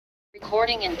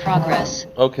Recording in progress.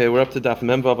 Okay, we're up to Daf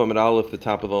Memvav Amid Aleph, the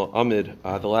top of the Amid.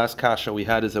 The last kasha we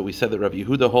had is that we said that Rabbi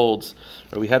Yehuda holds,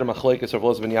 or we had a machlekes of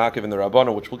Loz ben Yaakov and the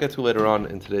Rabbana, which we'll get to later on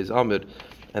in today's Amid,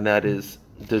 and that is,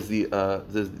 do the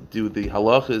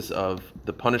halachas of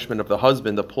the punishment of the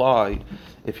husband apply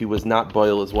if he was not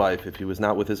boil his wife, if he was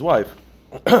not with his wife?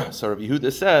 So Rabbi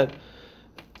Yehuda said,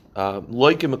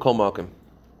 Loikim Mikol Malkim.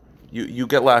 You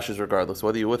get lashes regardless,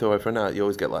 whether you're with your wife or not. You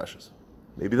always get lashes.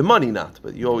 Maybe the money not,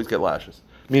 but you always get lashes.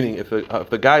 Meaning, if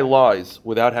the guy lies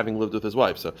without having lived with his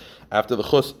wife, so after the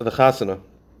chasana,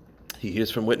 he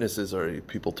hears from witnesses or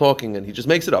people talking, and he just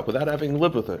makes it up without having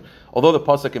lived with her. Although the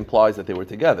pasuk implies that they were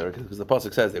together, because the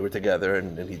pasuk says they were together,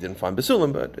 and he didn't find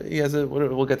basulim, but he has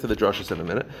we'll get to the drashas in a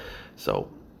minute. So,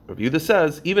 Rav Yehuda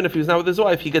says, even if he was not with his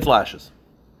wife, he gets lashes.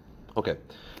 Okay.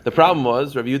 The problem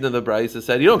was, Rav Yehuda in the Braisa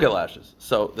said, you don't get lashes.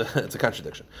 So, it's a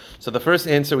contradiction. So the first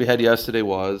answer we had yesterday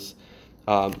was,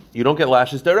 you don't get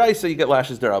lashes deraisa, you get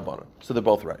lashes derabbanan. So they're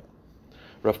both right.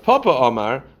 Rav Papa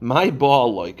Amar, my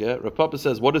baal like it. Rav Papa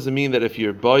says, what does it mean that if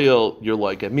you're boil, you're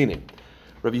like it? Meaning,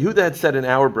 Rav Yehuda had said in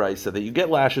our brisa that you get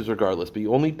lashes regardless, but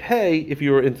you only pay if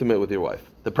you are intimate with your wife.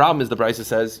 The problem is the brisa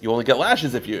says you only get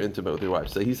lashes if you're intimate with your wife.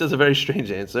 So he says a very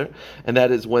strange answer, and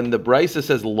that is when the brisa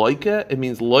says loika, it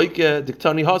means loika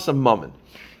diktani hasam mammon.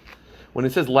 When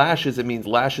it says lashes, it means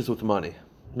lashes with money.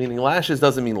 Meaning lashes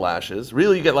doesn't mean lashes.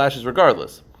 Really, you get lashes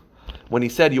regardless. When he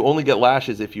said you only get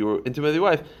lashes if you were intimate with your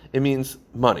wife, it means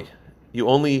money. You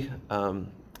only,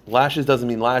 lashes doesn't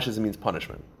mean lashes, it means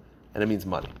punishment. And it means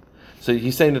money. So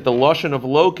he's saying that the lashon of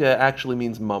loka actually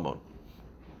means mammon,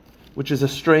 which is a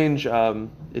strange,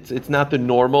 it's not the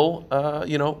normal,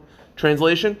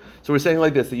 translation. So we're saying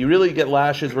like this, that you really get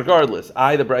lashes regardless. The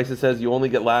Brisa says you only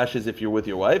get lashes if you're with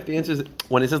your wife. The answer is,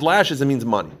 when it says lashes, it means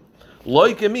money.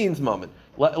 Loika means mammon.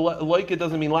 Loika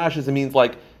doesn't mean lashes, it means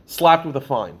like slapped with a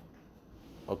fine.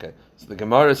 Okay, so the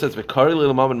Gemara says, V'kari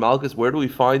l'mammon malchus, where do we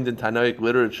find in Tanaic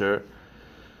literature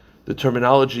the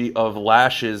terminology of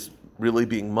lashes really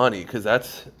being money? Because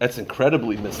that's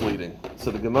incredibly misleading.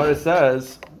 So the Gemara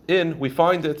says, we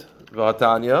find it,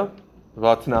 V'atanya,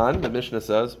 V'atnan, the Mishnah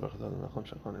says,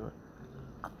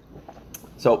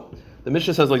 so the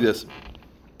Mishnah says like this,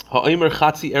 Ha'omer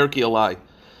chatzi erki alai.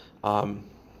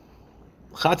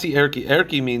 Chatzi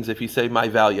erki means if you say my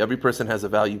value, every person has a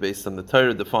value based on the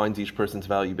Torah, defines each person's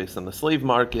value based on the slave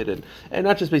market, and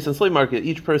not just based on the slave market,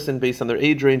 each person based on their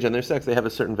age range and their sex, they have a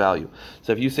certain value.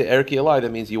 So if you say erki alai,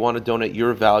 that means you want to donate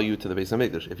your value to the Beis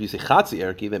HaMikdash. If you say chatzi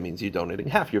erki, that means you're donating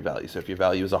half your value. So if your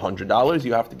value is $100,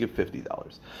 you have to give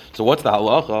 $50. So what's the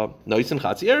halacha? Noisin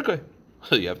chatzi erki.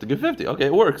 So you have to give 50. Okay,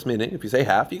 it works, meaning if you say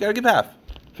half, you got to give half.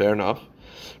 Fair enough.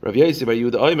 Rav Yossi Bar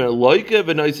Yehuda Omer loike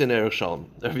v'noisen erech shalom.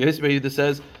 Rav Yossi Bar Yehuda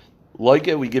says,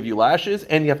 loike, we give you lashes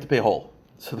and you have to pay whole.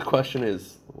 So the question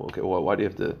is, okay, well, why do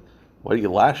you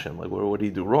lash him? Like, what do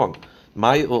you do wrong?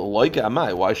 My loike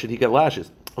amai, why should he get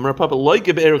lashes? Amar Papa loike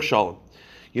v'erech shalom.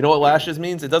 You know what lashes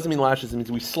means? It doesn't mean lashes. It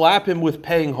means we slap him with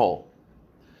paying whole.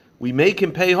 We make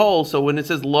him pay whole. So when it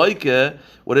says loike,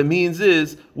 what it means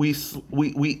is we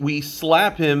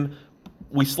slap him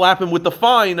with the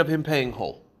fine of him paying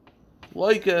whole.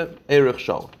 Like a erech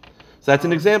shalom. So that's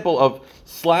an example of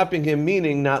slapping him,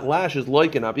 meaning not lashes,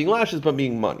 like not being lashes, but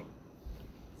being money.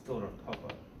 Still Rav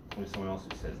Papa, or someone else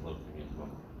who says look means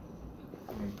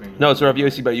money. No, it's Rav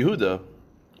Yossi Bar Yehuda,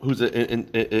 who's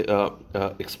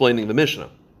explaining the Mishnah.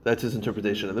 That's his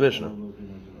interpretation of the Mishnah.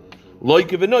 Like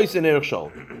v'noisen erech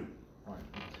shalom.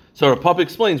 So Rav Papa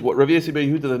explains what Rav Yossi Bar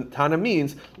Yehuda the Tana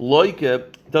means. Like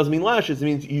doesn't mean lashes; it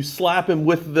means you slap him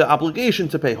with the obligation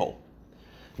to pay whole.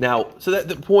 Now, so that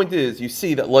the point is, you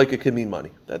see that loika can mean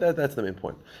money. That's the main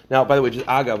point. Now, by the way, just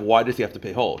agav, why does he have to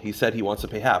pay whole? He said he wants to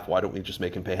pay half. Why don't we just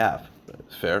make him pay half?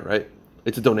 It's fair, right?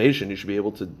 It's a donation. You should be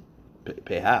able to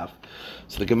pay half.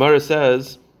 So the Gemara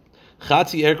says,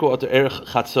 "Chatzi erko ater erech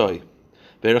chatzoi."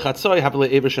 The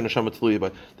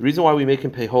reason why we make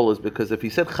him pay whole is because if he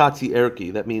said chatzi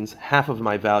erki, that means half of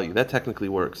my value. That technically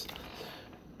works,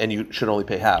 and you should only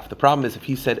pay half. The problem is if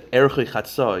he said erchi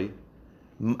chatzoi,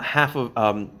 half of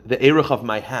the erech of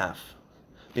my half,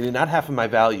 meaning not half of my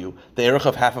value, the erech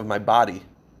of half of my body,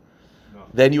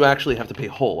 then you actually have to pay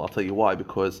whole. I'll tell you why,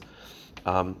 because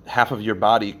half of your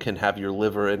body can have your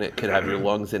liver in it, can have your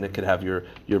lungs in it, can have your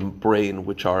brain,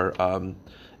 which are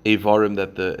avarim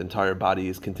that the entire body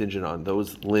is contingent on.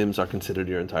 Those limbs are considered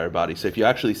your entire body. So if you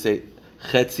actually say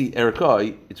chetzi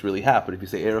erechoi, it's really half, but if you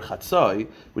say erech chatzoi,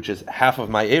 which is half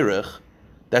of my erech,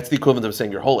 that's the equivalent of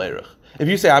saying your whole erech. If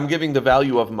you say, I'm giving the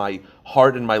value of my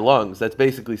heart and my lungs, that's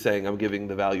basically saying I'm giving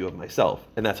the value of myself,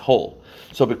 and that's whole.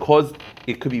 So because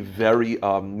it could be very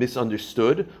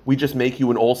misunderstood, we just make you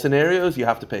in all scenarios, you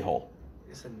have to pay whole.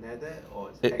 it's a nether or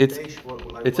It's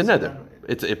it's a nether.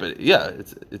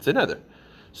 It's a nether.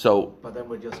 So. But then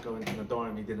we're just going to Nador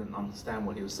and he didn't understand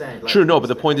what he was saying. True, no, but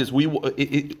the point is,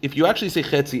 if you actually say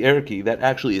chetzi erki, that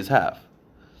actually is half.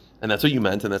 And that's what you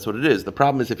meant, and that's what it is. The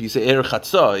problem is if you say er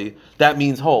chatzai, that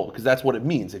means whole, because that's what it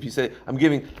means. If you say, I'm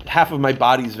giving half of my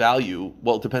body's value,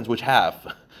 well, it depends which half.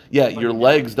 Yeah, your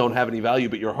legs don't have any value,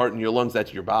 but your heart and your lungs,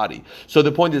 that's your body. So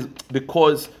the point is,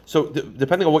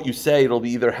 depending on what you say, it'll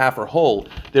be either half or whole.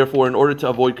 Therefore, in order to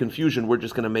avoid confusion, we're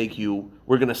just going to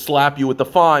we're going to slap you with the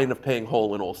fine of paying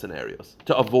whole in all scenarios,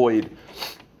 to avoid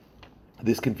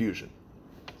this confusion.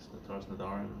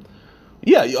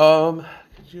 Yeah,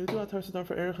 could you do a Taras Nadar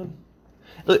for Erechim?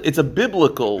 It's a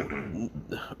biblical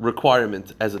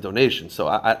requirement as a donation, so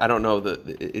I don't know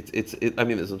that I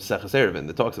mean, there's some Seches Erevin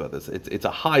that talks about this. It's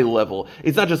a high level.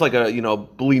 It's not just like a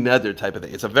bli neder type of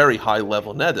thing. It's a very high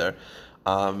level neder.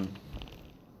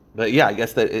 But yeah, I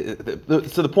guess so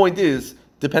the point is,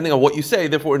 depending on what you say,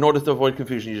 therefore, in order to avoid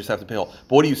confusion, you just have to pay all.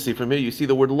 But what do you see from here? You see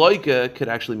the word loika could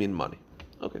actually mean money.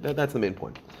 Okay, that's the main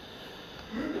point.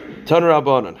 Tan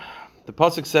Rabbanan. The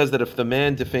pasuk says that if the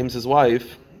man defames his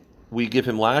wife, we give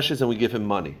him lashes and we give him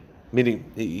money.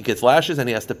 Meaning, he gets lashes and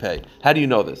he has to pay. How do you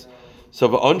know this? So,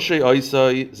 v'anshay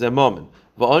oisai zemamin.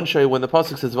 V'anshay, when the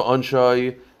pasuk says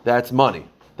v'anshay, that's money.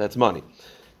 That's money.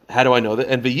 How do I know that?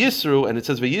 And v'yisru, and it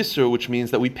says v'yisru, which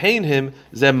means that we pain him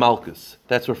zem malchus.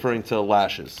 That's referring to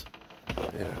lashes.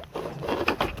 Yeah.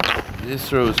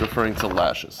 Yisru is referring to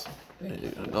lashes.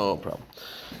 No problem.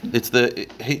 It's the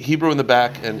Hebrew in the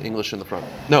back and English in the front.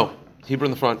 No, Hebrew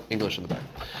in the front, English in the back.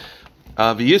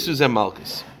 V'yisru zem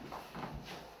malchus.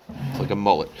 It's like a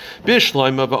mullet.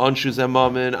 Bishloima v'anshu zem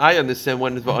mamin. I understand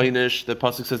when the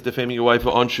pasuk says defaming your wife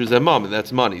v'anshu zem mamin.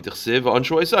 That's money. D'chsiv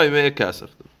v'anshu oisai me'ekasef.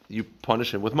 You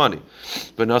punish him with money.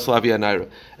 But naslavia naira.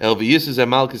 El v'yisru zem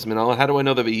malchus minal. How do I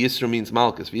know that v'yisru means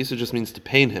malchus? V'yisru just means to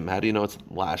pain him. How do you know it's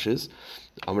lashes?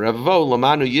 Amar Ravo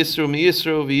lamanu yisru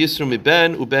mi-yisru v'yisru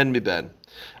mi-ben uben mi-ben.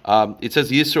 It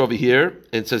says yisru over here.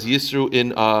 It says yisru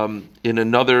in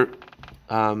another.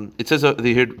 It says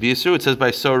here Yisru, it says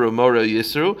by Sora Mora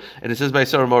Yisru, and it says by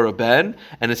Sora Mora Ben,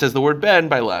 and it says the word Ben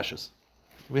by lashes.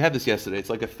 We had this yesterday. It's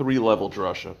like a 3-level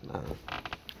drasha,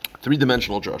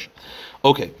 3-dimensional drasha.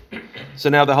 Okay, so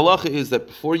now the halacha is that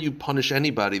before you punish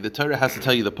anybody, the Torah has to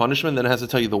tell you the punishment, then it has to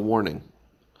tell you the warning.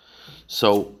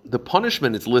 So the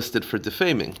punishment is listed for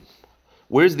defaming.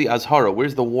 Where's the azhara?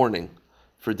 Where's the warning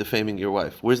for defaming your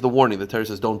wife? Where's the warning? The Torah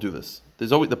says, don't do this.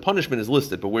 There's always the punishment is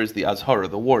listed, but where's the azhara,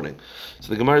 the warning? So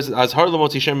the Gemara says, azhar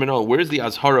l'motzi shemra. No, where's the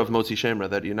azhara of motzi shemra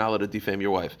that you're not allowed to defame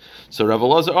your wife? So Rav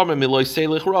Elazar Amar miloy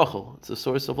selich rachel. It's a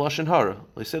source of lashon hara.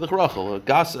 Loy selich rachel,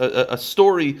 a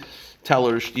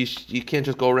storyteller. You can't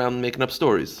just go around making up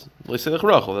stories. Loy selich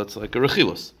rachel. That's like a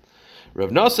rechilus.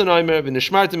 Rav Nasan Aimer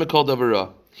v'nishmartim ekol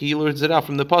davara. He learns it out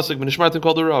from the pasuk. V'nishmartim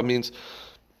ekol davara means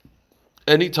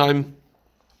anytime.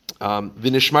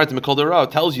 V'nishmartim ekol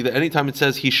davara tells you that anytime it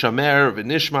says hishamer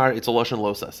v'nishmar, it's a lashon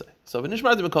lo saseh. So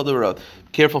v'nishmartim ekol davara,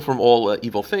 careful from all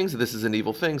evil things. This is an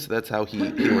evil thing, so that's how he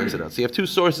learns it out. So you have two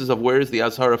sources of where is the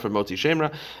azhara for motzi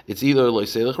shemra. It's either lo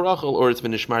selich rachel or it's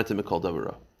v'nishmartim ekol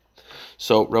davara.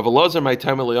 So Rav Elazar my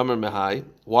time mehai.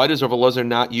 Why does Rav Elazar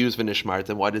not use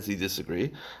v'nishmartim? Why does he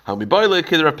disagree? Because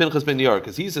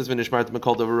he says v'nishmartim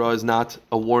ekol davara is not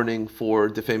a warning for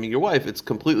defaming your wife. It's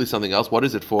completely something else. What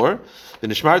is it for?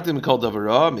 V'nishmartim ekol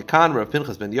davara mikan Rav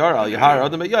Pinchas ben Yair al Yahar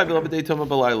Adam Yav v'labedei toma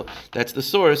balayla. That's the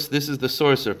source. This is the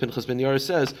source. Rav Pinchas ben Yair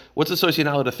says, what's the source you're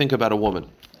not allowed to think about a woman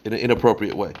in an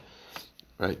inappropriate way?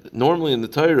 Right. Normally in the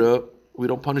Torah, we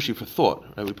don't punish you for thought,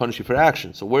 right? We punish you for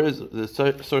action. So where is the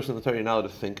source in the Torah you're not allowed to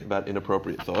think about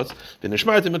inappropriate thoughts?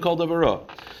 V'nishmartim ekol davara.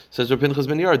 Says Rav Pinchas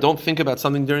ben Yair, don't think about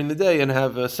something during the day and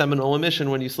have a seminal emission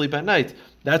when you sleep at night.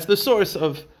 That's the source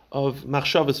of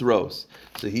machshavas rose.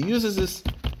 So he uses this,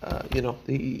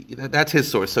 that's his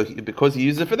source. So because he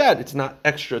uses it for that, it's not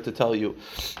extra to tell you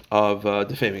of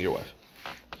defaming your wife.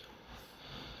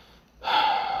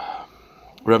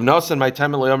 Rav Nasan, my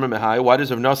time mehai. Why does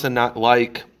Rav Nasan not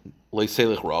like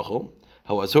Leiselech Rachel?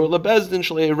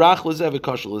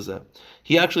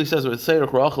 He actually says that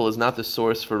Leiselech Rachel is not the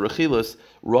source for Rechilus.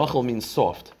 Rachel means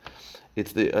soft.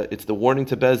 It's the warning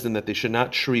to Bezdin that they should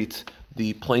not treat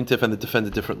the plaintiff and the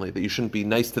defendant differently. That you shouldn't be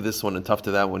nice to this one and tough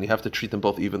to that one. You have to treat them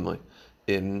both evenly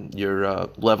in your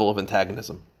level of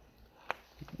antagonism.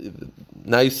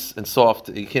 Nice and soft.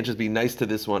 You can't just be nice to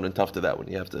this one and tough to that one.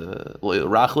 You have to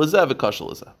Rachel is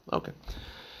Kashal is. Okay.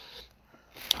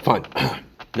 Fine.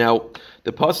 Now,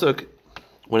 the pasuk,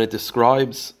 when it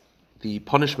describes the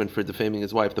punishment for defaming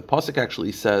his wife, the pasuk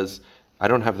actually says I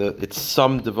don't have it's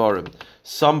some devarim,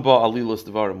 some ba'alilus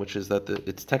devarim, which is that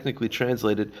it's technically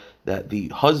translated that the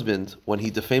husband, when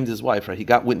he defamed his wife, right, he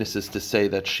got witnesses to say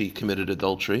that she committed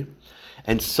adultery,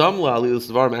 and some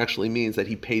la'alilus devarim actually means that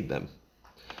he paid them.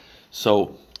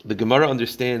 So the Gemara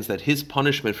understands that his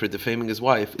punishment for defaming his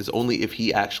wife is only if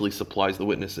he actually supplies the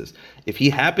witnesses. If he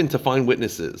happened to find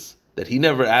witnesses that he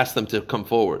never asked them to come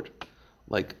forward,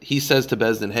 like he says to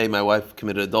Bezdin, hey, my wife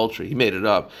committed adultery, he made it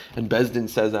up, and Bezdin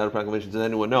says out of proclamation, does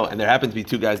anyone know? And there happen to be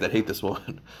two guys that hate this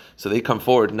woman. So they come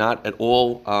forward, not at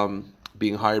all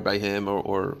being hired by him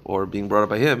or being brought up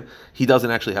by him. He doesn't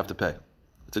actually have to pay.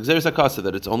 It's Xeris HaKasa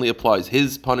that it only applies,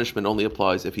 his punishment only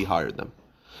applies if he hired them.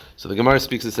 So the Gemara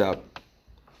speaks this out.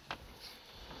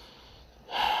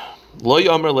 Lo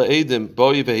yamar le'edim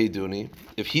boi vehiduni.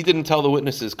 If he didn't tell the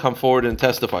witnesses, come forward and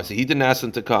testify. So he didn't ask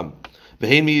them to come.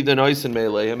 Vehein mi denoisen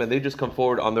me'aleim, and they just come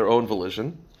forward on their own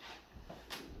volition.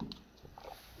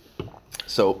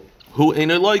 So who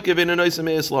ain't like if ain't denoisen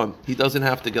me'islam? He doesn't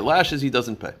have to get lashes. He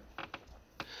doesn't pay.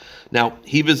 Now, but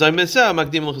she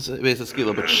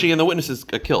and the witnesses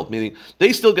get killed, meaning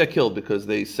they still get killed because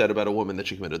they said about a woman that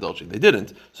she committed adultery. They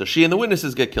didn't. So she and the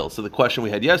witnesses get killed. So the question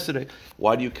we had yesterday,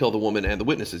 why do you kill the woman and the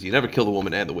witnesses? You never kill the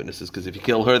woman and the witnesses, because if you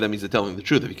kill her, that means they're telling the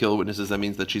truth. If you kill the witnesses, that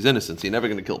means that she's innocent. So you're never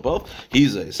going to kill both.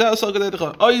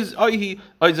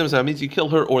 That means you kill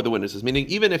her or the witnesses, meaning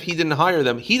even if he didn't hire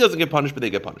them, he doesn't get punished, but they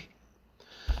get punished.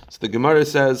 So the Gemara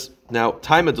says, now,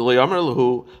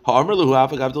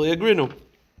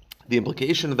 the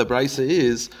implication of the Brisa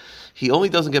is he only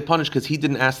doesn't get punished because he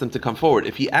didn't ask them to come forward.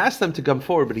 If he asked them to come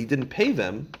forward but he didn't pay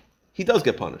them, he does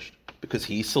get punished because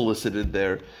he solicited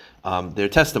their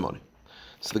testimony.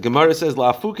 So the Gemara says,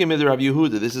 "La'afukim id Rav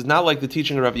Yehuda." This is not like the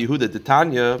teaching of Rav Yehuda.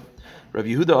 Tanya, Rav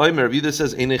Yehuda Omer. Rav Yehuda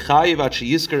says, "Ein chayiv ad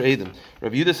sheyisker edim."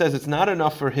 Rav Yehuda says it's not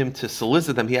enough for him to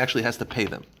solicit them; he actually has to pay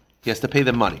them. He has to pay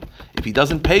them money. If he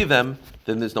doesn't pay them,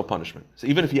 then there's no punishment. So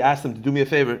even if he asks them to do me a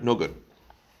favor, no good.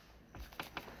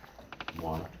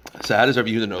 Why? So how does Rav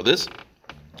Yehuda know this?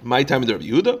 My time is Rav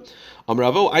Yehuda.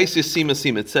 Amravo Isis Sima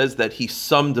Sima. It says that he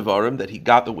summed devarim, that he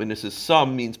got the witnesses.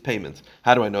 Sum means payment.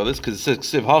 How do I know this? Because it says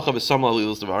Ksiv Halchav is Sum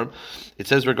Lalilos devarim. It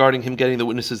says regarding him getting the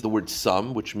witnesses the word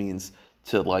sum, which means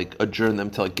to like adjourn them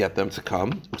to like get them to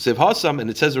come. Ksiv Hasam, and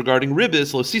it says regarding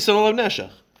ribis Lo Sisan Olav Neshach.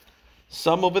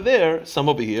 Some over there, some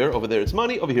over here. Over there it's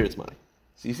money. Over here it's money.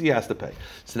 So you see, he has to pay.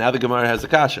 So now the Gemara has a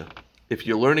kasha. If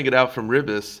you're learning it out from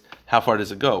ribis, how far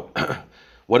does it go?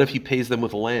 What if he pays them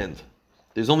with land?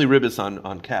 There's only ribis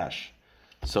on cash.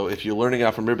 So if you're learning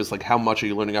out from ribis, like how much are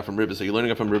you learning out from ribis? Are you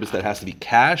learning out from ribis that has to be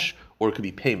cash or it could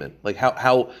be payment? Like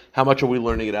how much are we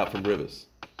learning it out from ribis?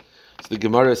 So the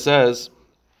Gemara says,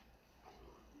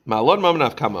 Ma'alon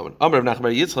mamnav kamaman. Amar Rav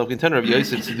Nachman Yitzchak contender of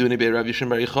Yosef Tziduni be Rav Yishim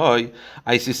Bar Yochai.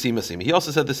 Isis Sima Sima. He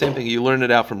also said the same thing. You learn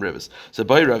it out from ribis. So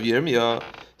by Rav Yirmiyah,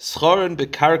 Scharan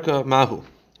bekarka mahu.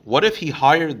 What if he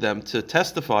hired them to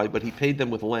testify, but he paid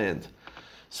them with land?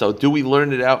 So do we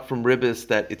learn it out from ribis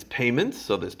that it's payment,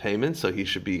 so there's payment, so he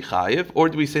should be chayiv? Or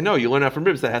do we say, no, you learn out from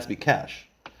ribis that has to be cash?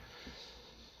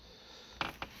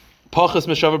 Pachas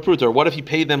meshava pruta, or what if he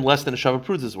paid them less than a shava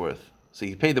pruta is worth? So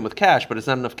he paid them with cash, but it's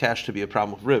not enough cash to be a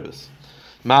problem with ribis.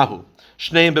 Mahu.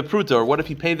 Shneim bepruta, or what if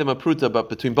he paid them a pruta, but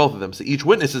between both of them? So each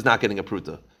witness is not getting a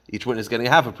pruta. Each witness is getting a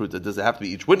half a pruta. Does it have to be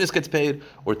each witness gets paid,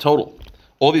 or total?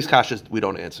 All these kashas we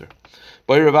don't answer.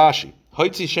 By Ravashi,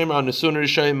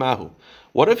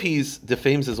 what if he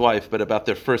defames his wife, but about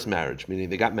their first marriage, meaning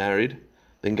they got married,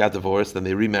 then got divorced, then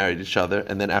they remarried each other,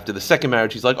 and then after the second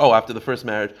marriage, he's like, oh, after the first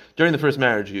marriage, during the first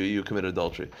marriage, you committed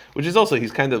adultery. Which is also,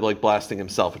 he's kind of like blasting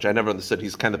himself, which I never understood.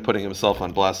 He's kind of putting himself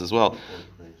on blast as well.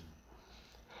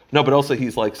 No, but also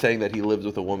he's like saying that he lived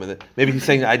with a woman that, maybe he's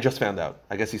saying, I just found out.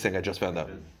 I guess he's saying, I just found out.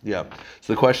 Yeah.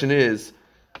 So the question is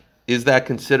that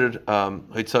considered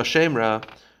Hitzah Shemra,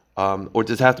 or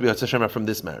does it have to be Hitzah Shemra from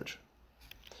this marriage?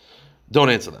 Don't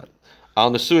answer that.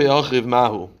 Al Nesui Elchiv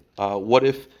Mahu. What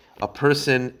if a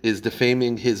person is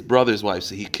defaming his brother's wife?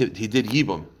 So he did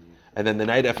Yibum, and then the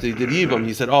night after he did Yibum,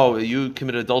 he said, oh, you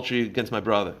committed adultery against my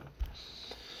brother.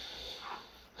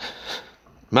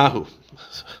 Mahu.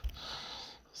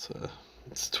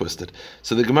 It's twisted.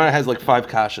 So the Gemara has like 5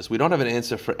 kashas. We don't have an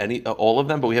answer for all of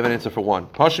them, but we have an answer for one.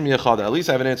 Pashim Yechada. At least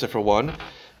I have an answer for one.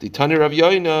 The Tani Rav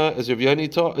Yoina, as Rav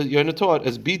Yoina taught,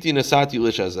 as Biti Nasati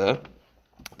Lishazeh.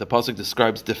 The pasuk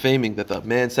describes defaming, that the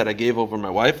man said, I gave over my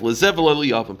wife.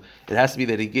 It has to be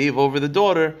that he gave over the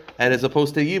daughter, and as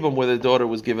opposed to Yibam, where the daughter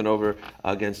was given over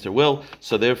against her will.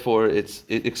 So therefore, it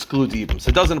excludes Yibam. So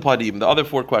it doesn't apply to Yibam. The other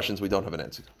 4 questions, we don't have an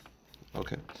answer.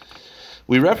 Okay.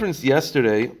 We referenced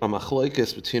yesterday a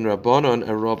machlokes between Rabbanon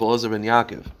and Rav Elazar ben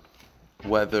Yaakov.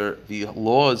 whether the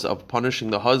laws of punishing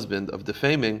the husband of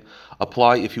defaming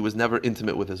apply if he was never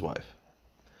intimate with his wife.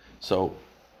 So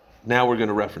now we're going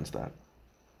to reference that.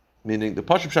 Meaning the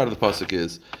Pashup shot of the pasuk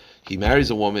is he marries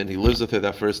a woman, he lives with her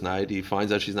that first night, he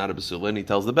finds out she's not a basula, and he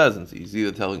tells the bezins he's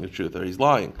either telling the truth or he's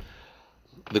lying.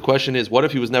 The question is, what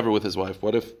if he was never with his wife?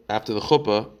 What if after the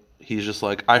chuppah he's just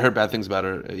like, I heard bad things about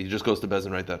her, he just goes to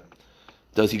bezin right there?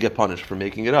 Does he get punished for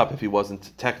making it up if he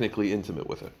wasn't technically intimate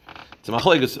with her? It's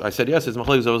machlekes. I said yes, it's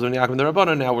machlekes Rav Eliezer ben Yaakov and the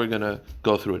Rabbanan. Now we're going to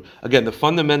go through it. Again, the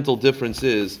fundamental difference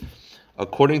is,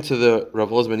 according to the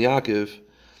Rav Eliezer ben Yaakov,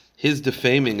 his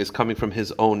defaming is coming from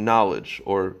his own knowledge,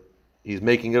 or he's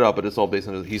making it up, but it's all based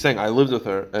on, he's saying, I lived with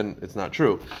her, and it's not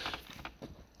true.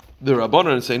 The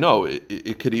Rabbanan say, no,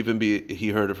 it could even be he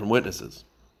heard it from witnesses,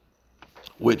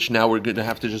 which now we're going to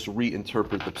have to just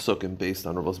reinterpret the psukim based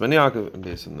on Rav Eliezer ben Yaakov and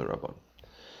based on the Rabbanan.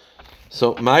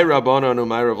 So, my Rabbanan or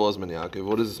my Rav Eliezer ben Yaakov,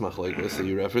 what is this machlekes that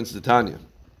you referenced to Tanya?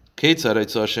 Ketzad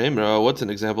Eitzah Shemra, what's an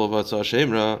example of Eitzah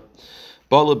Shemra?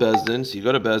 Bala Bezdin, so you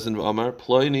go to Bezdin, Amar,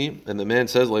 Ploini, and the man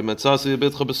says,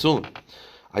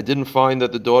 I didn't find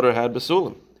that the daughter had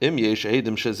basulim. If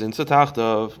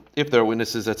there are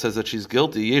witnesses that says that she's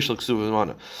guilty,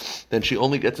 then she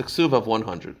only gets a ksuva of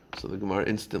 100. So the Gemara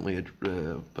instantly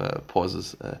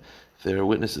pauses. If there are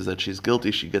witnesses that she's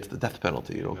guilty, she gets the death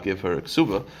penalty. You don't give her a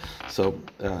ksuva. So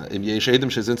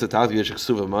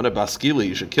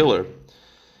you should kill her.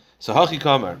 So Hachi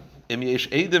Kamar.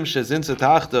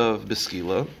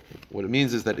 What it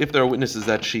means is that if there are witnesses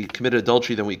that she committed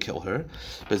adultery, then we kill her.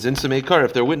 But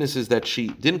if there are witnesses that she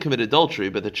didn't commit adultery,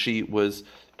 but that she was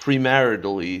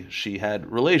premaritally, she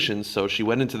had relations, so she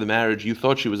went into the marriage, you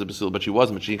thought she was a basila, but she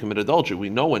wasn't, but she committed adultery. We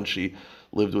know when she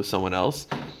lived with someone else.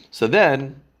 So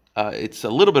then, it's a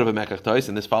little bit of a mekach tais,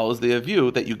 and this follows the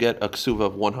view that you get a ksuva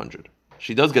of 100.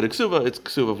 She does get a ksuva, it's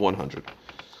ksuva of 100.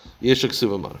 Yesh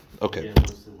ksuva mana. Okay. Yeah,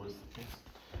 what's the case?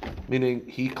 Meaning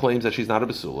he claims that she's not a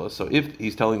basula, so if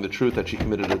he's telling the truth that she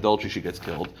committed adultery, she gets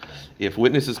killed. If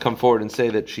witnesses come forward and say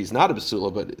that she's not a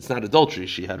basula, but it's not adultery,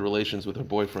 she had relations with her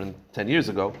boyfriend 10 years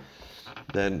ago,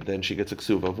 then she gets a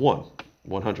ksuva of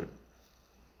 100.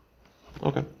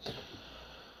 Okay.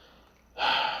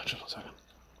 Just 1 second.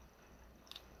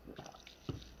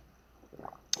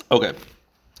 Okay.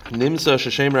 Nimsa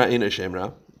sheshemra ein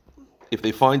shemra. If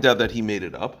they find out that he made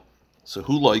it up, so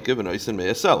who loikev and oisin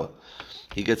meyasela.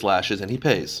 He gets lashes and he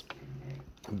pays.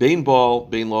 Bain ball,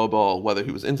 bain law ball, whether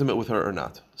he was intimate with her or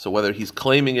not. So whether he's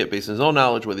claiming it based on his own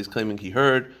knowledge, whether he's claiming he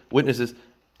heard witnesses,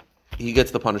 he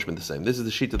gets the punishment the same. This is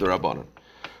the sheet of the Rabbanon.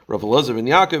 Rav Eliezer ben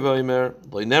Yaakov Omer,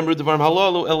 Nemru Devarim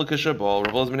Halalu El Kashabal.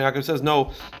 Rav Eliezer ben Yaakov says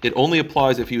no, it only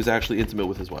applies if he was actually intimate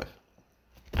with his wife.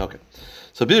 Okay.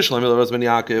 So B'Yishlam Rav Eliezer ben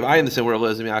Yaakov, I understand where Rav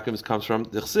Eliezer ben Yaakov comes from,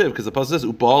 because the pasuk says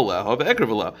Ubal Leha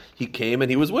Ve'ekrav. He came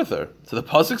and he was with her. So the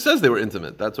pasuk says they were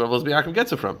intimate. That's where Rav Eliezer ben Yaakov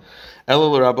gets it from.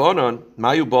 Elul Rabbanon,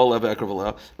 Mayu Ubal Leha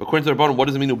Ve'ekrav. According to Rabbanon, what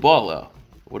does it mean Ubal Leha?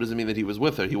 What does it mean that he was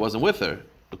with her? He wasn't with her.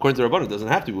 According to Rabbanon, it doesn't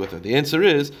have to be with her. The answer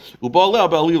is Ubal Leha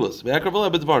Ba'alilas Ve'ekrav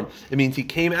Leha B'Dvarim. It means he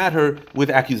came at her with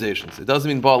accusations. It doesn't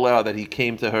mean Baal Leha that he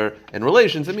came to her in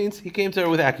relations. It means he came to her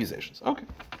with accusations. Okay.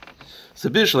 I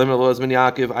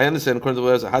understand according to the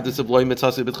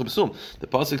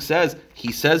pasuk says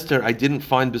he says to her, I didn't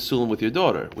find basulim with your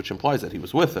daughter, which implies that he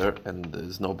was with her and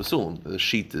there's no basulim. The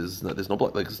sheet is there's no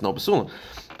blood, like there's no basulim.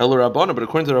 But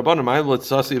according to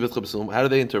Rabbanan, how do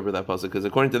they interpret that pasuk? Because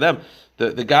according to them,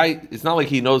 the guy, it's not like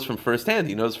he knows from first hand,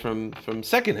 he knows from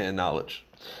second hand knowledge.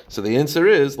 So the answer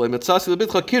is what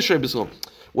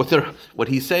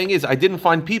he's saying is, I didn't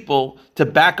find people to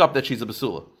back up that she's a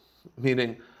basula,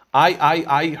 meaning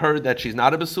I heard that she's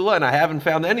not a basula, and I haven't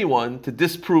found anyone to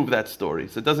disprove that story.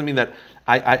 So it doesn't mean that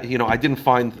I didn't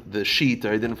find the sheet or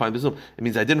I didn't find basula. It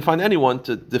means I didn't find anyone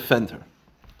to defend her.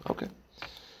 Okay.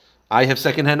 I have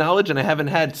secondhand knowledge, and I haven't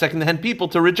had secondhand people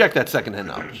to reject that secondhand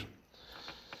knowledge.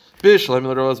 According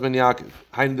to Rav ben Yaakov,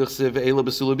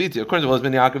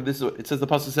 it says the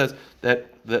pasuk says that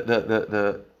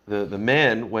the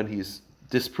man, when he's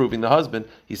disproving the husband,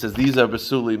 he says these are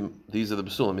basulim, these are the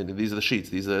basulim, meaning these are the sheets,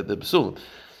 these are the basulim.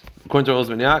 According to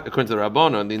the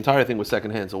Rabbanon, the entire thing was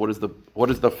secondhand. So what is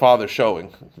the father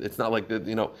showing? It's not like they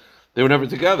were never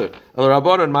together. These are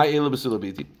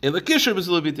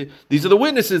the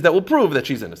witnesses that will prove that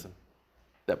she's innocent.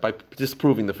 That by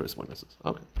disproving the first witnesses.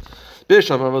 Okay. According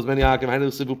to Rav ben Yaakov,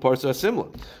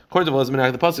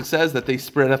 the pasuk says that they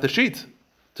spread out the sheet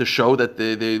to show that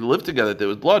they lived together, that there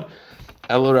was blood.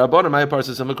 According to the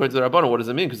Rabbanon, what does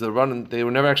it mean? Because the Rabbanon, they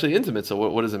were never actually intimate, so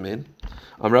what does it mean?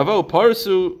 It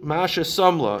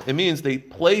means they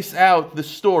place out the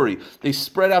story. They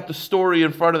spread out the story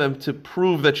in front of them to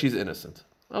prove that she's innocent.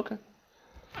 Okay.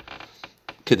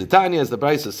 Kedetanya, as the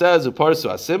Brisa says, uparsu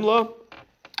asimla,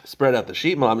 spread out the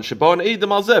sheet.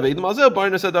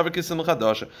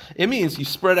 It means you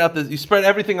spread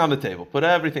everything on the table, put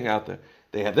everything out there.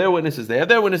 They have their witnesses, then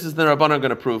the Rabbanan are going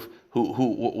to prove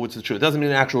what's the truth. It doesn't mean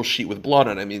an actual sheet with blood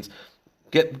on it. It means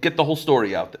get the whole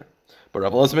story out there. But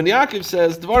Rav Elazar ben Yaakov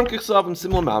says, Dvarim kichsavim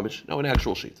simul mamish. No, an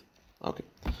actual sheet. Okay.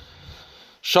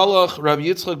 Shalach Rav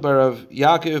Yitzchak bar Rav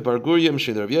Yaakov bar Guryam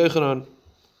Shid Rav Yochanan.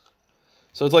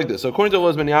 So it's like this. So according to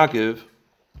Rav Elazar ben Yaakov,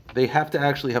 they have to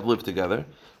actually have lived together.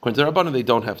 According to the Rabbanan, they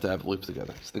don't have to have lived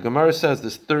together. So the Gemara says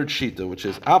this third shita, which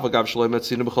is Avagav Shaloi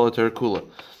Metzina B'chol HaTorah Kula.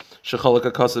 Shechalak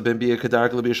HaKasa Ben Bia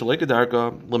Kedarka L'Bia Shaloi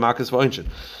Kedarka L'Makas V'Oinshin.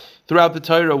 Throughout the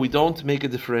Torah, we don't make a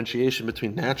differentiation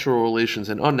between natural relations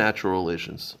and unnatural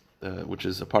relations, which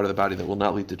is a part of the body that will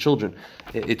not lead to children.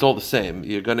 It's all the same.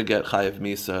 You're going to get Chayev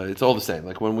Misa. It's all the same.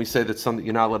 Like when we say that something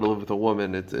you're not allowed to live with a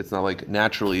woman, it's not like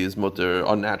naturally is mutter,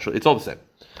 unnatural. It's all the same.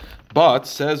 But,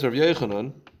 says Rav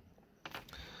Yochanan,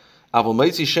 says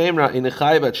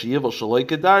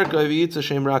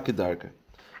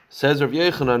Rav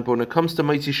Yochanan, but when it comes to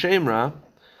Maitzi Shemra,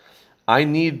 I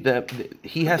need that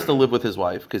he has to live with his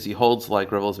wife because he holds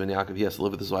like Rav Elazar ben Yaakov. He has to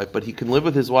live with his wife, but he can live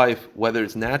with his wife whether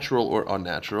it's natural or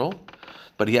unnatural.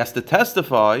 But he has to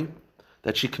testify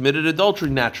that she committed adultery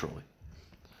naturally.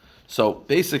 So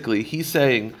basically, he's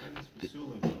saying,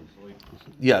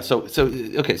 yeah. So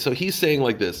he's saying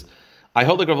like this. I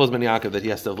hold like Rav Elazar ben Yaakov that he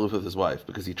has to live with his wife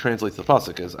because he translates the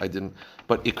pasuk as I didn't,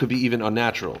 but it could be even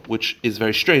unnatural, which is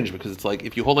very strange because it's like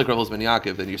if you hold like Rav Elazar ben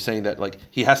Yaakov, then you're saying that like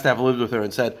he has to have lived with her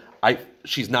and said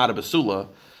she's not a basula,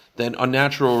 then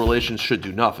unnatural relations should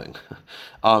do nothing.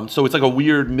 So it's like a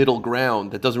weird middle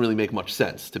ground that doesn't really make much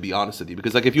sense, to be honest with you.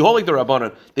 Because like if you hold like the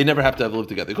Rabbanan, they never have to have lived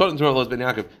together. According to Rav Elazar ben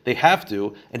Yaakov, they have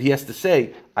to, and he has to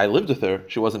say, I lived with her,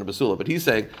 she wasn't a basula. But he's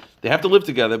saying they have to live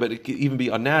together, but it can even be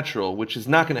unnatural, which is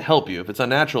not going to help you. If it's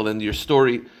unnatural, then your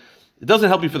story, it doesn't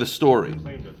help you for the story.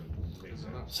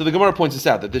 So the Gemara points this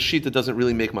out, that this shita doesn't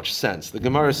really make much sense. The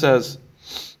Gemara says,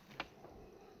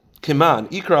 Kiman,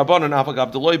 Ikra Abanan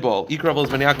Afagab Deloibal, Ikra Rav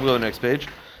Elazar ben Yaakov, go to the next page.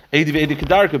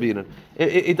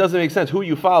 It doesn't make sense. Who are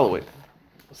you following?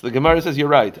 So the Gemara says, you're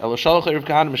right. No, you actually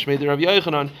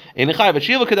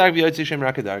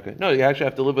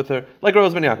have to live with her. Like Rav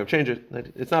Elazar ben Yaakov. Change it.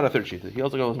 It's not a third sheet. He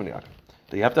also goes ben Yaakov.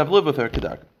 So you have to have lived with her.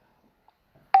 Kedarka.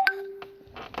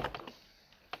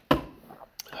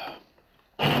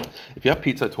 If you have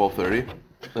pizza at 12:30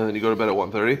 and then you go to bed at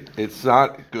 1:30, it's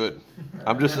not good.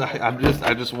 I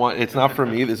just want, it's not for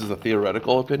me. This is a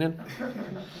theoretical opinion.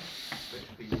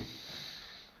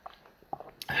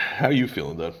 How are you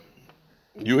feeling, Dad?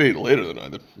 You ate later than I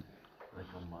did. Like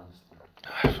a monster.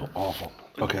 I feel awful.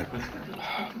 Okay.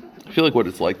 I feel like what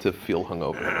it's like to feel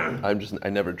hungover. I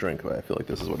never drink, but I feel like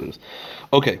this is what it is.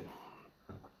 Okay.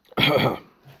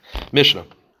 Mishnah.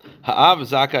 Ha'av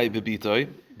zakai bebitoi.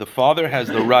 The father has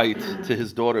the right to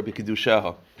his daughter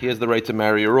b'kedushaha. He has the right to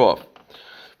marry her off,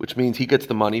 which means he gets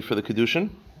the money for the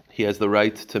kedushin. He has the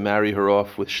right to marry her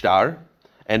off with shtar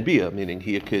and bia, meaning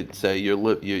he could say,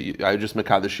 I just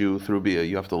mekadesh you through bia,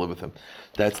 you have to live with him.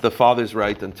 That's the father's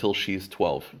right until she's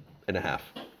 12 and a half.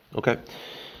 Okay?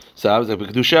 So I was like,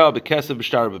 b'kedushaha b'kesev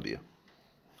b'shtar b'bia.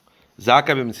 Zaka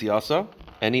b'mitziyasa,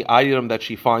 any item that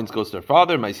she finds goes to her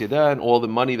father, ma'isyedah, and all the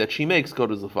money that she makes goes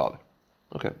to the father.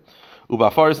 Okay.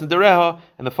 Ubafaris and dereha,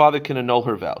 and the father can annul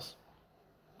her vows.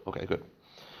 Okay, good.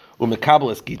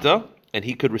 Umekabeles gita, and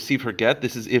he could receive her get.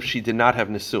 This is if she did not have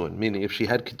nisuin, meaning if she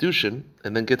had kedushin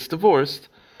and then gets divorced,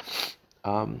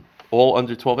 all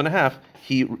under 12 and a half,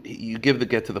 you give the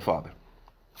get to the father.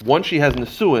 Once she has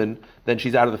nisuin, then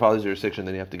she's out of the father's jurisdiction.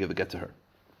 Then you have to give the get to her.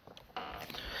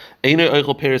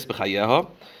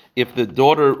 If the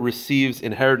daughter receives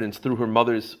inheritance through her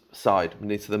mother's side,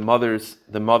 meaning so her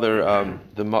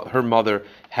mother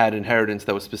had inheritance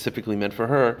that was specifically meant for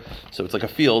her, so it's like a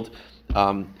field.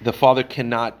 The father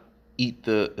cannot eat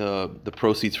the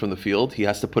proceeds from the field. He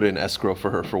has to put it in escrow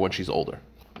for her for when she's older.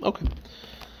 Okay.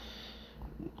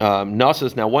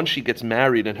 Nasas, now once she gets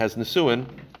married and has nisuin,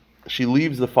 she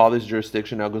leaves the father's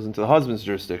jurisdiction, now goes into the husband's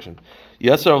jurisdiction.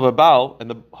 Yesar of a baal, and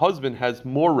the husband has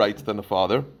more rights than the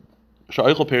father.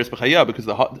 Because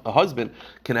the husband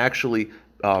can actually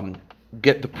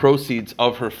get the proceeds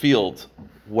of her field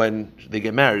when they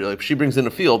get married. Like if she brings in a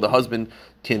field, the husband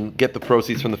can get the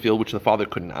proceeds from the field, which the father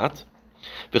could not.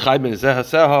 The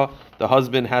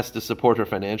husband has to support her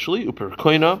financially. He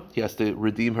has to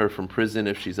redeem her from prison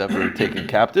if she's ever taken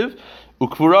captive.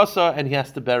 And he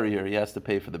has to bury her. He has to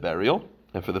pay for the burial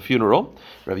and for the funeral.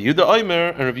 Rav Yehuda Omer,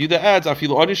 and Rav Yehuda adds,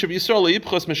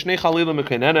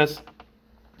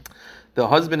 the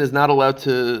husband is not allowed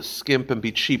to skimp and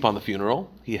be cheap on the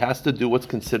funeral. He has to do what's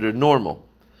considered normal.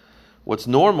 What's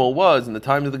normal was, in the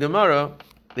times of the Gemara,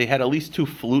 they had at least 2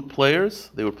 flute players.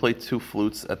 They would play 2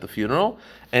 flutes at the funeral,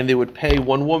 and they would pay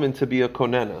one woman to be a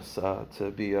konenes,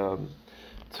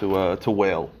 to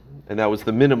wail, and that was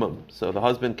the minimum. So the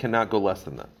husband cannot go less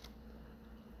than that.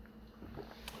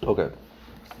 Okay.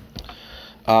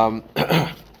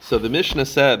 So the Mishnah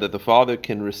said that the father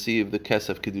can receive the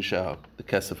kesef kedusha, the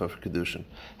kesef of kedushin.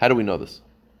 How do we know this?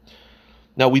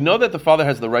 Now we know that the father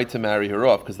has the right to marry her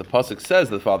off because the pasuk says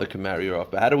the father can marry her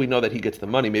off. But how do we know that he gets the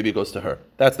money? Maybe it goes to her.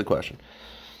 That's the question.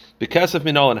 The kesef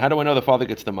minol, and how do I know the father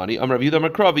gets the money? Amar Rav Yehuda Amar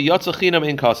Kravi Yatzachinam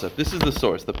in kasef. This is the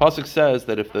source. The pasuk says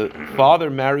that if the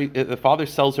father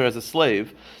sells her as a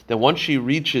slave, then once she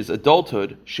reaches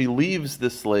adulthood, she leaves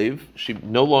the slave. She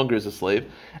no longer is a slave,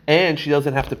 and she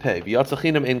doesn't have to pay.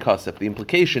 Yatzachinam in kasef. The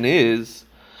implication is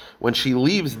when she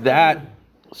leaves that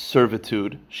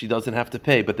servitude, she doesn't have to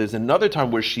pay. But there's another time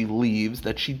where she leaves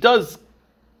that she does.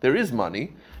 There is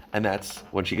money, and that's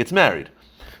when she gets married.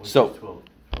 So.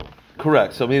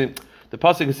 Correct. So meaning the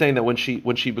pasuk is saying that when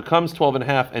she becomes 12 and a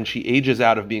half and she ages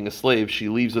out of being a slave, she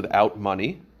leaves without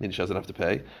money, meaning she doesn't have to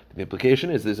pay. The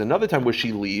implication is there's another time where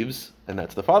she leaves, and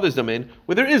that's the father's domain,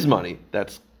 where there is money.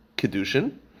 That's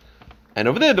kedushin. And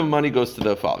over there the money goes to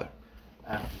the father.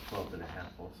 After 12 and a half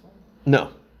also?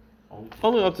 No.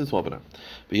 Only up to 12 and a half.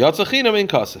 But Yatzachinam in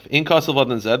kasef. In kasef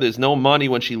adan zeh, there's no money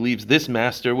when she leaves this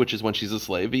master, which is when she's a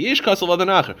slave. V'yesh kasef adan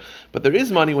acher. But there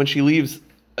is money when she leaves.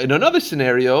 In another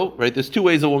scenario, right, there's 2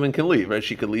 ways a woman can leave, right?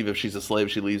 She could leave if she's a slave,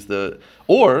 she leaves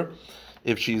or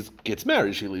if she gets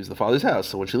married, she leaves the father's house.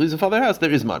 So when she leaves the father's house,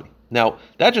 there is money. Now,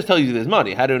 that just tells you there's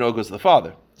money. How do you know it goes to the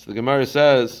father? So the Gemara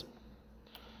says,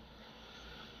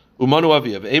 Umanu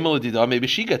aviyav, Emel Adida, maybe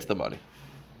she gets the money.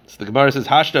 So the Gemara says,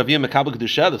 Hashta aviyam mekabel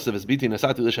kedusha, l'sevas biti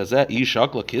nasati l'shazeh,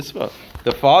 ishak l'kisva.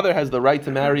 The father has the right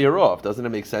to marry her off. Doesn't it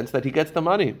make sense that he gets the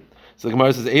money? So the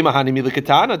Gemara says,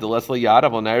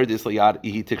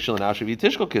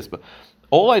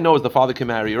 all I know is the father can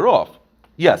marry her off.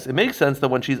 Yes, it makes sense that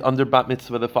when she's under bat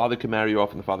mitzvah, the father can marry her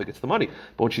off and the father gets the money.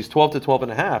 But when she's 12 to 12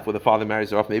 and a half, where the father marries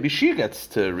her off, maybe she gets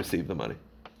to receive the money.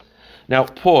 Now,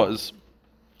 pause.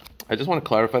 I just want to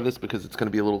clarify this because it's going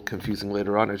to be a little confusing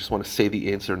later on. I just want to say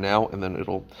the answer now, and then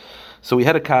it'll... So we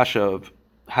had a kasha of,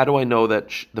 how do I know that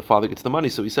the father gets the money?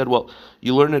 So he said, well,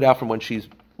 you learn it out from when she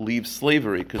leaves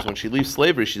slavery, because when she leaves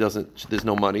slavery, there's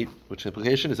no money, which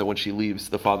implication is that when she leaves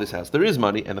the father's house, there is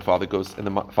money, and the father gets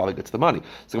the money. So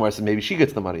the Gemara says, maybe she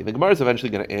gets the money. The Gemara is eventually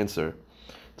going to answer,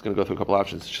 it's going to go through a couple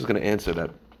options, it's just going to answer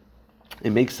that it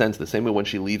makes sense the same way when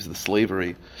she leaves the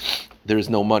slavery, there is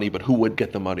no money, but who would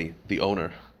get the money? The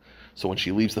owner. So when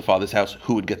she leaves the father's house,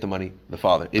 who would get the money? The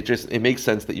father. It makes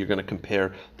sense that you're going to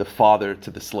compare the father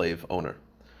to the slave owner.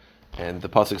 And the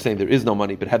pasuk is saying there is no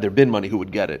money, but had there been money, who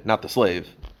would get it? Not the slave,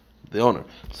 the owner.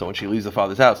 So when she leaves the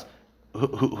father's house,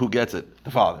 who gets it?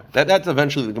 The father. That's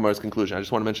eventually the Gemara's conclusion. I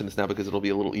just want to mention this now because it'll be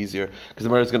a little easier, because the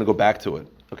Gemara is going to go back to it.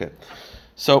 Okay.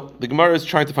 So the Gemara is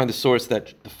trying to find the source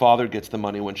that the father gets the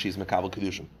money when she's Makabel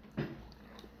Kedushin.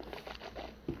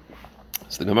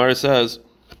 So the Gemara says,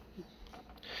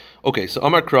 okay, so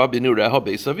Amar Kra binu reha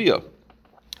beisavia.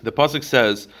 The pasuk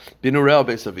says binu reha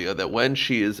beisavia, that when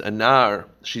she is a nar,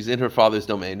 she's in her father's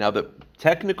domain. Now the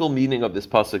technical meaning of this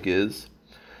pasuk is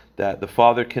that the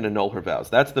father can annul her vows.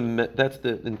 That's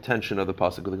the intention of the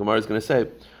pasuk. The Gemara is going to say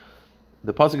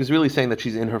the pasuk is really saying that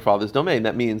she's in her father's domain.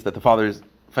 That means that the father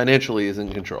financially is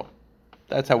in control.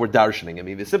 That's how we're darshaning. I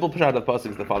mean, the simple pshat of the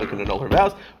pasuk is the father can annul her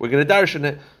vows. We're going to darshan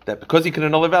it that because he can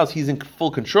annul her vows, he's in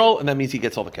full control, and that means he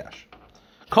gets all the cash.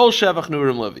 Kol shevach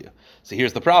nurim levia. So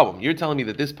here's the problem. You're telling me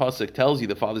that this pasuk tells you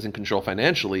the father's in control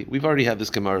financially. We've already had this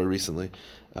Gemara recently,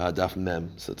 Daf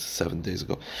Mem, so it's 7 days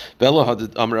ago.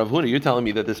 You're telling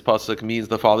me that this pasuk means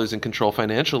the father's in control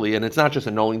financially, and it's not just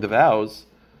annulling the vows,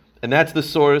 and that's the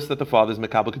source that the father's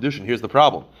Makabel Kedushin. Here's the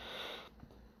problem.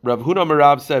 Rav Huna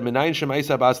Marav said, Menayin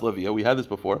shemaisa bas levia. We had this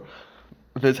before.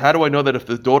 Because how do I know that if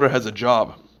the daughter has a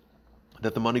job,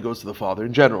 that the money goes to the father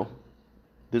in general?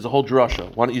 There's a whole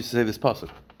drasha. Why don't you say this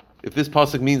pasuk? If this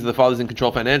pasuk means the father's in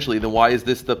control financially, then why is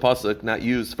this the pasuk not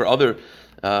used for other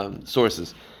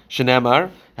sources? Shenamar,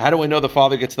 how do I know the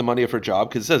father gets the money of her job?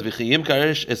 Because it says, V'chiyim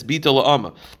karesh esbita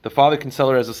la'ama. The father can sell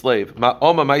her as a slave.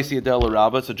 Ma'oma maisi yadel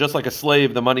l'rabba. So just like a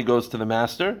slave, the money goes to the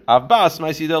master. Avbas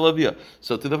maisi yadel l'avia.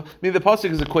 So the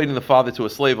pasuk is equating the father to a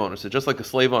slave owner. So just like a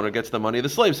slave owner gets the money of the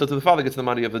slave, so to the father gets the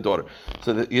money of the daughter.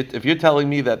 So if you're telling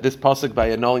me that this pasuk by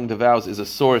annulling the vows is a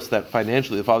source that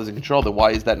financially the father's in control, then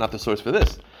why is that not the source for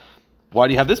this? Why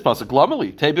do you have this pasuk?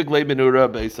 Lamali tebig le benura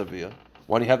beisavia.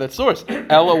 Why do you have that source?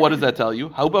 Ella, what does that tell you?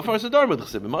 How about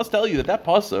it must tell you that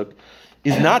pasuk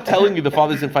is not telling you the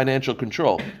father's in financial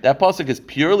control. That pasuk is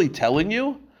purely telling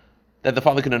you that the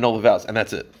father can annul the vows, and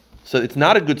that's it. So it's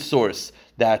not a good source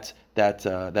that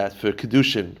for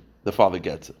kedushin the father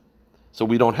gets it. So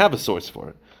we don't have a source for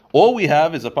it. All we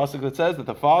have is a pasuk that says that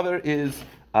the father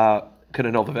can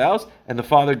annul the vows, and the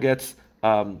father gets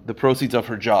the proceeds of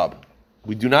her job.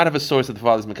 We do not have a source that the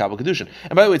father's Mekabel Kedushin.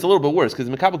 And by the way, it's a little bit worse, because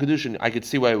Mekabel Kedushin, I could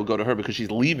see why it would go to her, because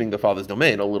she's leaving the father's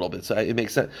domain a little bit. So it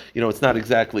makes sense. It's not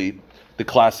exactly the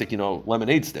classic,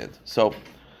 lemonade stand. So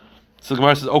the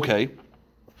Gemara says, okay,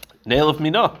 Ne'elef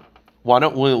Mina. Why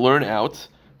don't we learn out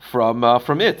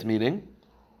from it? Meaning,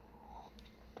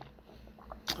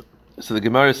 so the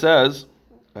Gemara says,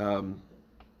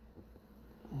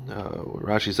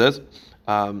 Rashi says,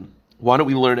 why don't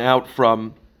we learn out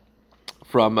from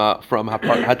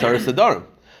Hataras Adarim?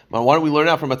 Why don't we learn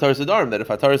out from Hataras Adarim that if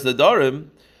Hataras Adarim,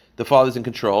 the father's in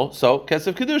control, so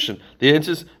Kesef Kedushin. The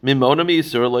answer is Mimona mi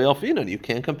Isur lo yalfinan. You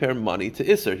can't compare money to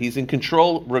Isur. He's in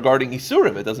control regarding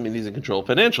Isurim. It doesn't mean he's in control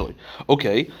financially.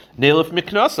 Okay, Neilif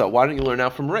Miknasa. Why don't you learn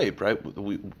out from rape? Right?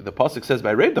 The pasuk says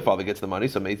by rape the father gets the money,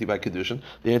 so Meiti by Kedushin.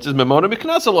 The answer is Mimona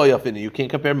Miknasa lo yalfinan. You can't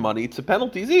compare money to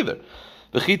penalties either.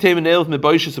 We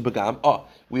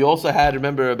also had,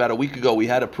 remember about a week ago, we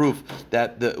had a proof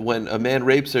that when a man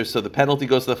rapes her, so the penalty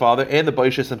goes to the father and the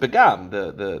boishis and pegam,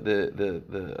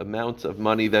 the amount of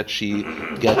money that she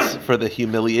gets for the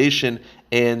humiliation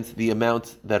and the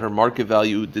amount that her market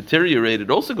value deteriorated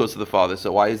also goes to the father.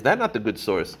 So why is that not the good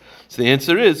source? So the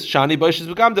answer is shani boishis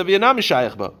pegam daviyanami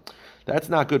shayach ba. That's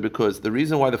not good, because the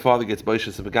reason why the father gets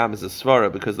Baishas and Begam is a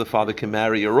svara, because the father can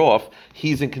marry her off.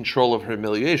 He's in control of her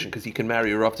humiliation, because he can marry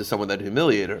her off to someone that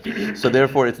humiliated her. So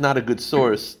therefore, it's not a good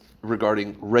source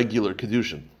regarding regular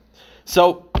Kedushin.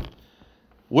 So,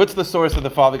 what's the source that the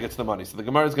father gets the money? So the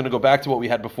Gemara is going to go back to what we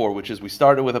had before, which is we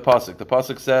started with a pasuk. The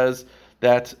pasuk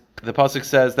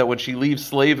says that when she leaves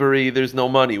slavery, there's no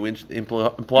money, which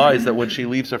implies that when she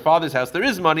leaves her father's house, there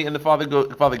is money, and the father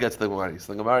gets the money.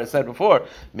 So the Gemara said before,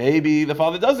 maybe the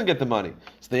father doesn't get the money.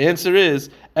 So the answer is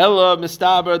Ella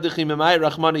mistaber dechimemai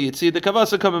rachmani yitzid the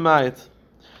kavasa kamamayit.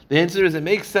 The answer is it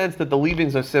makes sense that the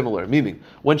leavings are similar. Meaning,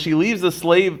 when she leaves the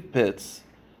slave pits,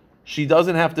 she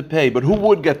doesn't have to pay, but who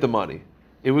would get the money?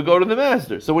 It would go to the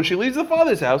master. So when she leaves the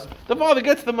father's house, the father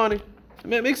gets the money.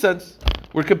 It makes sense.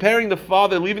 We're comparing the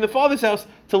father leaving the father's house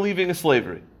to leaving a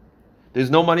slavery.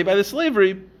 There's no money by the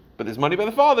slavery, but there's money by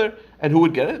the father, and who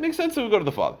would get it? It makes sense it would go to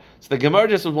the father. So the Gemara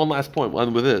just has one last point,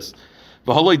 one with this.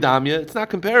 V'holoi damya, it's not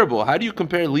comparable. How do you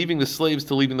compare leaving the slaves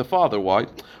to leaving the father? Why?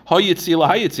 Ha-yitzia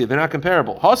la-ha-yitzia, they're not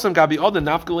comparable. Ha-sam gabi oda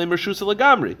nafkalei mershusa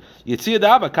lagamri. Yitzia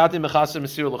dava kati mechasa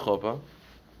mesir l'chopa.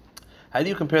 How do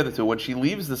you compare the two? When she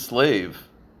leaves the slave,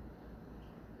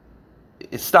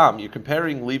 Istam, you're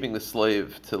comparing leaving the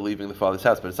slave to leaving the father's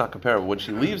house, but it's not comparable. When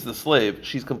she leaves the slave,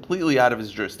 she's completely out of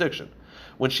his jurisdiction.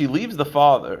 When she leaves the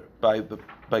father by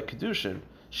Kedushin,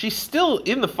 she's still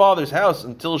in the father's house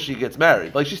until she gets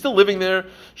married. Like, she's still living there.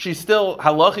 She's still,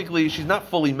 halachically, she's not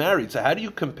fully married. So how do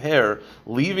you compare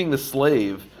leaving the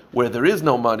slave where there is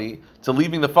no money to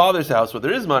leaving the father's house where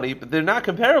there is money? But they're not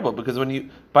comparable, because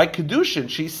by Kedushin,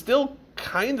 she's still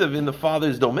kind of in the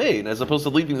father's domain, as opposed to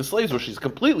leaving the slaves where she's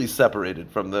completely separated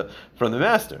from the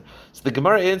master. So the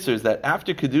Gemara answers that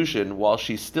after Kedushin, while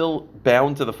she's still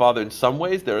bound to the father in some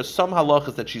ways, there are some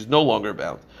halachas that she's no longer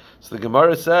bound. So the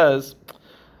Gemara says,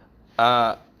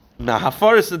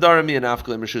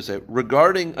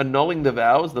 regarding annulling the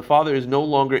vows, the father is no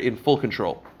longer in full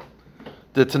control.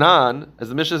 The Tanan, as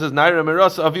the Mishnah says,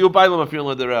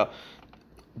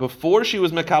 before she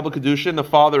was Mekabel Kedushin, the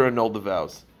father annulled the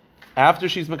vows. After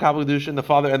she's Mekabel Kedushin, the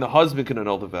father and the husband can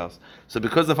annul the vows. So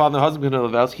because the father and the husband can annul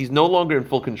the vows, he's no longer in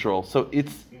full control. So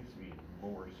it's Seems to be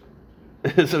more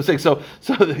so I'm saying so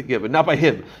yeah, but not by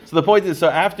him. So the point is, so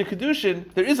after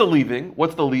Kedushin, there is a leaving.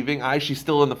 What's the leaving? She's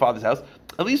still in the father's house.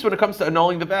 At least when it comes to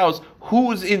annulling the vows,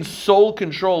 who's in sole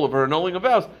control of her annulling of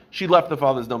vows? She left the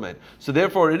father's domain. So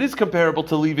therefore, it is comparable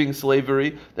to leaving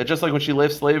slavery, that just like when she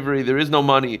left slavery, there is no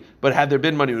money, but had there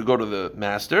been money, it would go to the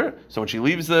master. So when she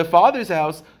leaves the father's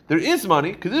house, there is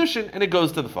money, Kedushin, and it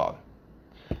goes to the father.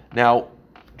 Now,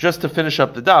 just to finish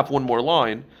up the daf, one more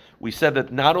line. We said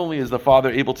that not only is the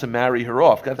father able to marry her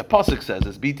off, the pasuk says,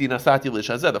 as biti nasati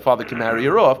lishazeh, the father can marry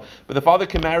her off, but the father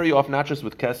can marry off not just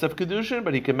with kesef kedushin,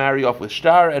 but he can marry off with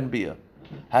shtar and bia.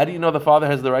 How do you know the father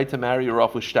has the right to marry her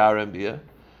off with shtar and bia?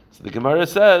 So the Gemara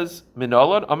says,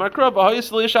 Minolan Amakra b'hayis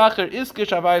leishacher iskish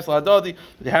avayis ladadi.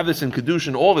 They have this in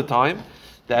kedushin all the time,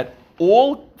 that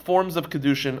all forms of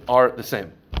kedushin are the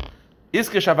same.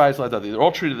 Iskish avayis ladadi. They're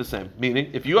all treated the same. Meaning,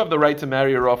 if you have the right to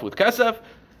marry her off with kesef,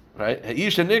 Right?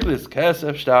 Isha Niklis,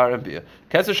 Kesef, Shtar, and Bia.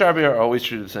 Kesef, Shtar, Bia are always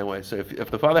treated the same way. So if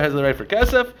the father has the right for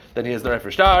Kesef, then he has the right for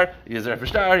Shtar, he has the right for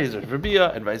Shtar, he has the right for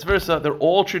Bia, and vice versa. They're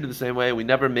all treated the same way. We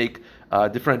never make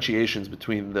differentiations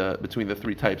between the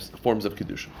three forms of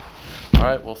Kedusha. All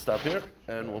right, we'll stop here,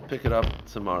 and we'll pick it up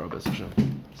tomorrow, B'ez Hashem.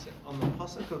 On the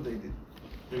pasuk of the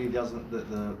really doesn't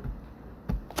the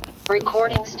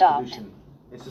Recording stopped.